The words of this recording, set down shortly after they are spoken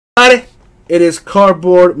It is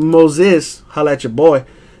Cardboard Moses. Holla at your boy.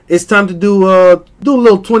 It's time to do a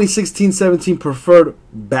little 2016-17 preferred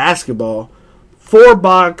basketball.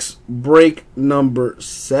 4-box break number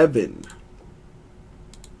 7.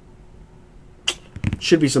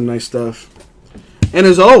 Should be some nice stuff. And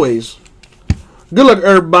as always, good luck,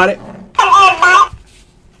 everybody.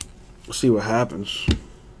 We'll see what happens.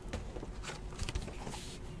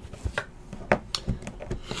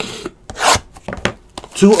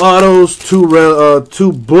 Two autos,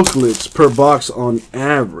 two booklets per box on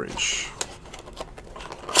average.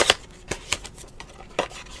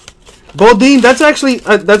 Bodine, that's actually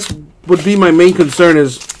that's would be my main concern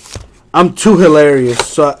is I'm too hilarious,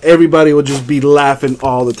 so everybody will just be laughing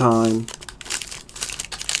all the time.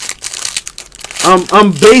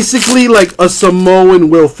 I'm basically like a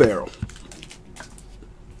Samoan Will Ferrell.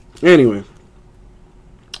 Anyway,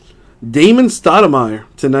 Damon Stoudemire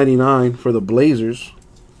to 99 for the Blazers.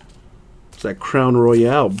 It's that Crown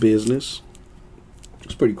Royale business.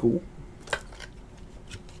 It's pretty cool.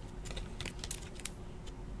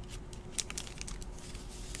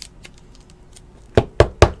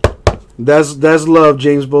 That's love,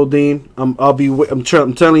 James Bodine. I'm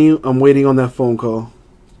telling you, I'm waiting on that phone call.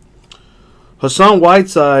 Hassan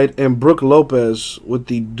Whiteside and Brook Lopez with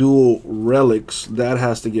the dual relics. That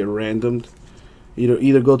has to get randomed.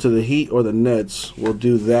 Either go to the Heat or the Nets. We'll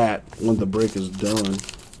do that when the break is done.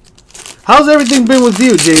 How's everything been with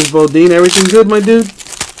you, James Bodine? Everything good, my dude?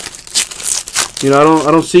 I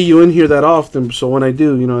don't see you in here that often, so when I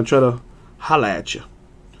do, I try to holla at you.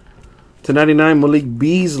 To 99, Malik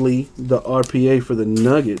Beasley, the RPA for the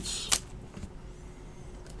Nuggets.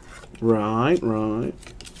 Right.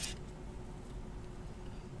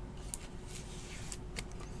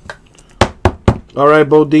 All right,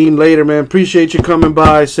 Bodine, later, man. Appreciate you coming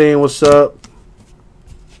by, saying what's up.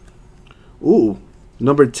 Ooh,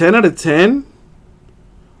 number 10 out of 10.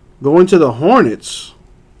 Going to the Hornets.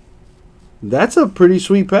 That's a pretty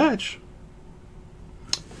sweet patch.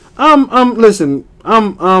 Listen,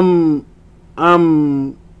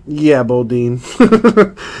 yeah, Bodine.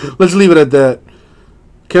 Let's leave it at that.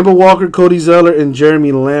 Kemba Walker, Cody Zeller, and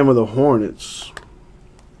Jeremy Lamb of the Hornets.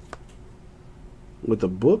 With a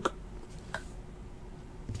book.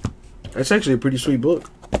 That's actually a pretty sweet book.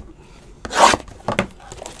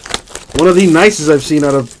 One of the nicest I've seen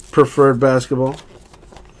out of preferred basketball.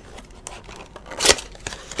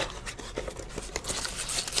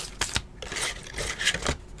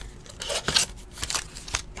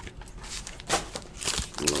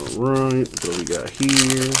 Alright, what do we got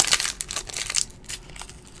here?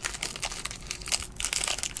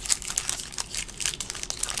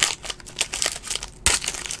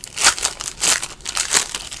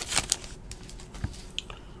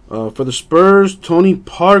 For the Spurs, Tony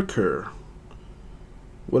Parker.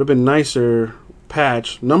 Would have been nicer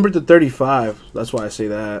patch. Numbered to 35. That's why I say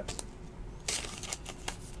that.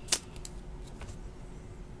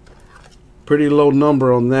 Pretty low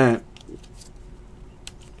number on that.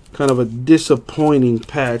 Kind of a disappointing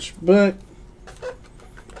patch. But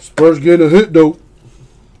Spurs getting a hit, though.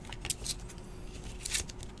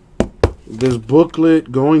 This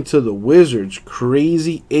booklet going to the Wizards.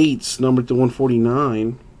 Crazy Eights, numbered to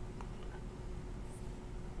 149.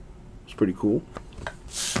 Pretty cool.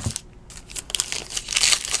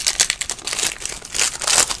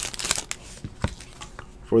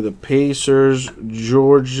 For the Pacers,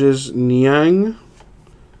 Georges Niang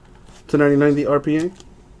to 99, the RPA.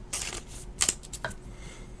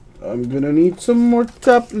 I'm gonna need some more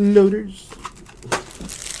top loaders.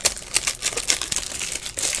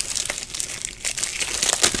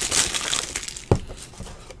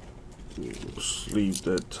 Leave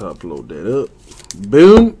that top load that up.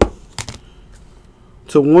 Boom.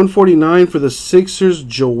 To 149 for the Sixers,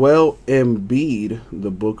 Joel Embiid,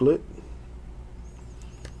 the booklet.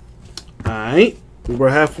 Alright, we're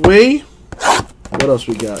halfway. What else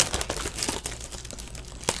we got?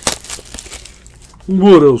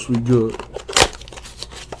 What else we got?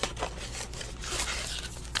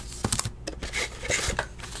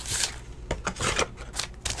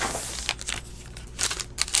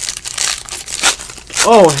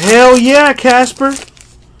 Oh, hell yeah, Casper.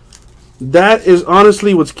 That is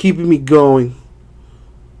honestly what's keeping me going.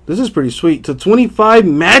 This is pretty sweet. To 25,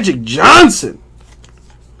 Magic Johnson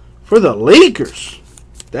for the Lakers.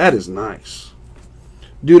 That is nice.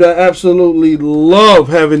 Dude, I absolutely love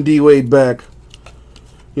having D-Wade back.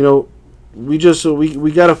 We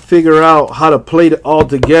got to figure out how to play it all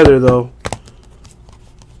together, though.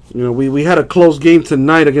 We had a close game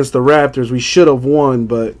tonight against the Raptors. We should have won,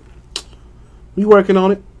 but we working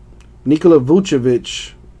on it. Nikola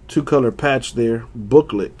Vucevic. 2-color patch there.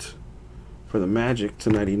 Booklet for the Magic to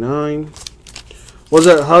 99. What's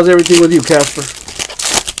that? How's everything with you, Casper?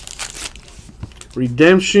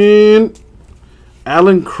 Redemption,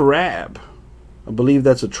 Alan Crabb. I believe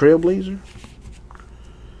that's a Trailblazer.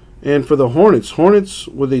 And for the Hornets, Hornets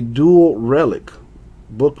with a dual relic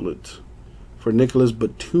booklet for Nicholas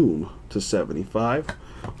Batum to 75.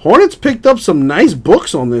 Hornets picked up some nice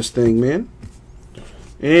books on this thing, man.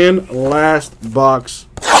 And last box,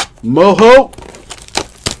 Moho.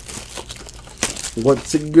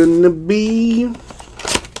 What's it gonna be?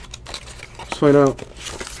 Let's find out.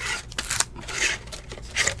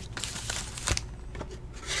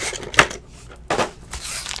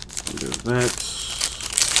 There's that.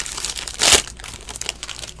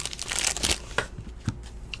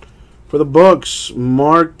 For the Bucks,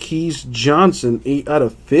 Marquise Johnson, 8 out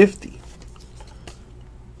of 50.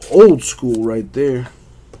 Old school right there.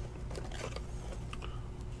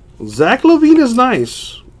 Zach LaVine is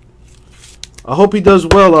nice. I hope he does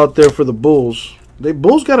well out there for the Bulls. The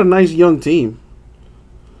Bulls got a nice young team.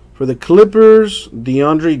 For the Clippers,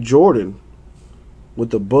 DeAndre Jordan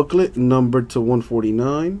with the booklet numbered to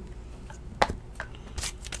 149.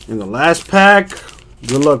 In the last pack,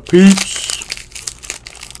 good luck, peeps.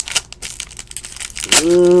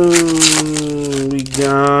 We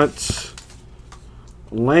got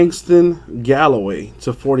Langston Galloway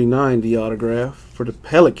to 49, the autograph for the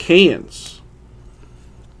Pelicans.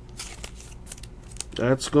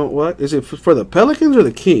 That's going. What is it for the Pelicans or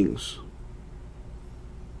the Kings?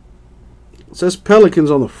 It says Pelicans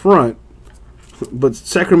on the front, but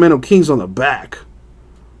Sacramento Kings on the back.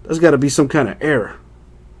 That's got to be some kind of error.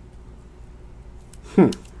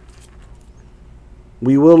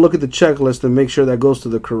 We will look at the checklist and make sure that goes to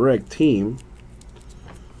the correct team.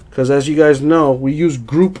 Because as you guys know, we use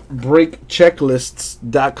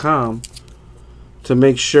groupbreakchecklists.com to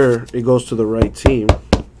make sure it goes to the right team.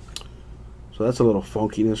 So that's a little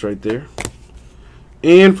funkiness right there.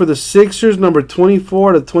 And for the Sixers, number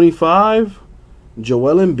 24 to 25,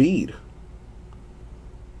 Joel Embiid.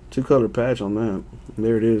 2-color patch on that. And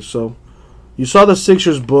there it is. So you saw the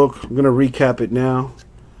Sixers book. I'm going to recap it now.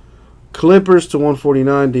 Clippers to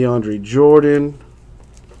 149, DeAndre Jordan.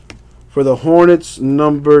 For the Hornets,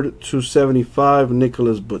 numbered to 75,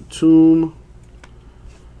 Nicholas Batum.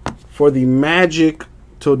 For the Magic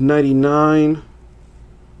to 99,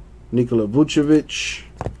 Nikola Vucevic.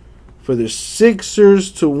 For the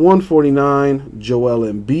Sixers to 149, Joel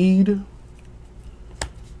Embiid.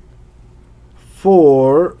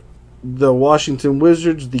 For the Washington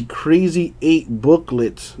Wizards, the Crazy 8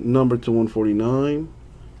 booklet, numbered to 149.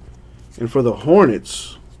 And for the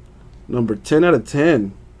Hornets, number 10 out of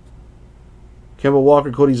 10, Kemba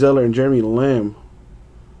Walker, Cody Zeller, and Jeremy Lamb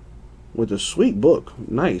with a sweet book.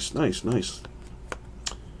 Nice, nice, nice.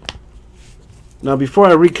 Now, before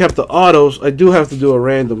I recap the autos, I do have to do a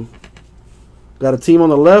random. Got a team on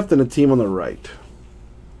the left and a team on the right.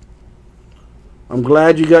 I'm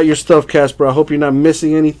glad you got your stuff, Casper. I hope you're not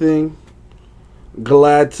missing anything.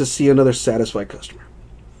 Glad to see another satisfied customer.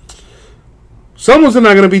 Someone's not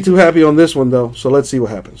going to be too happy on this one, though, so let's see what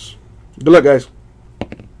happens. Good luck, guys.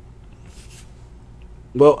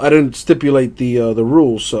 Well, I didn't stipulate the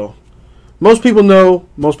rules, so most people know,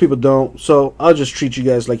 most people don't, so I'll just treat you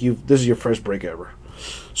guys like this is your first break ever.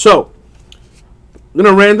 So, I'm going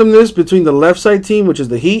to random this between the left side team, which is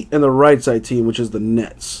the Heat, and the right side team, which is the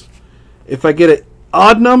Nets. If I get an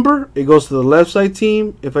odd number, it goes to the left side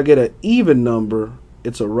team. If I get an even number,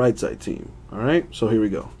 it's a right side team. All right, so here we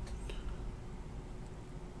go.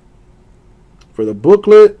 For the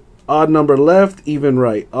booklet, odd number left, even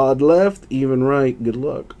right. Odd left, even right. Good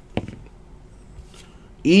luck.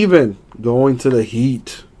 Even going to the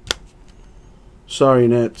Heat. Sorry,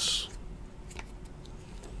 Nets.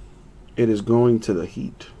 It is going to the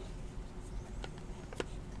Heat.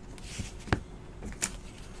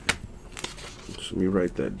 Let me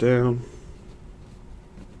write that down.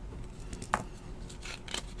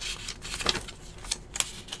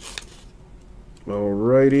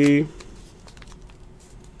 Alrighty.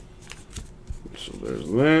 So there's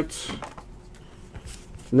that.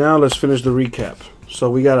 Now let's finish the recap. So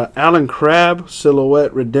we got an Alan Crabb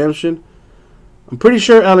silhouette redemption. I'm pretty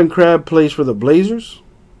sure Alan Crabb plays for the Blazers.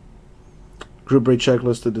 Group break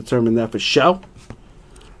checklist to determine that for sure.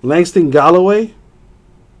 Langston Galloway,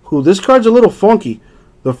 who this card's a little funky.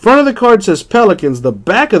 The front of the card says Pelicans. The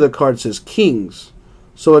back of the card says Kings.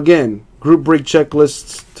 So again, group break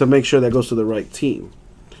checklists to make sure that goes to the right team.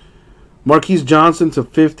 Marquise Johnson to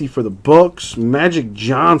 50 for the Bucks. Magic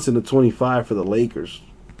Johnson to 25 for the Lakers.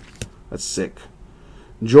 That's sick.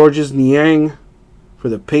 Georges Niang for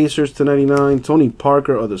the Pacers to 99. Tony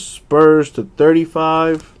Parker of the Spurs to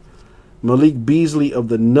 35. Malik Beasley of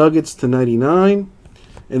the Nuggets to 99.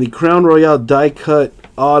 And the Crown Royale die cut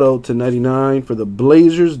auto to 99 for the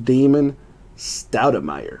Blazers, Damon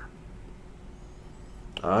Stoudemire.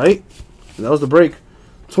 Alright, and that was the break.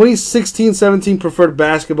 2016-17 Preferred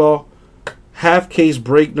Basketball. Half case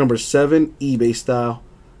break number 7, eBay style.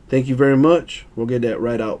 Thank you very much. We'll get that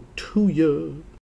right out to you.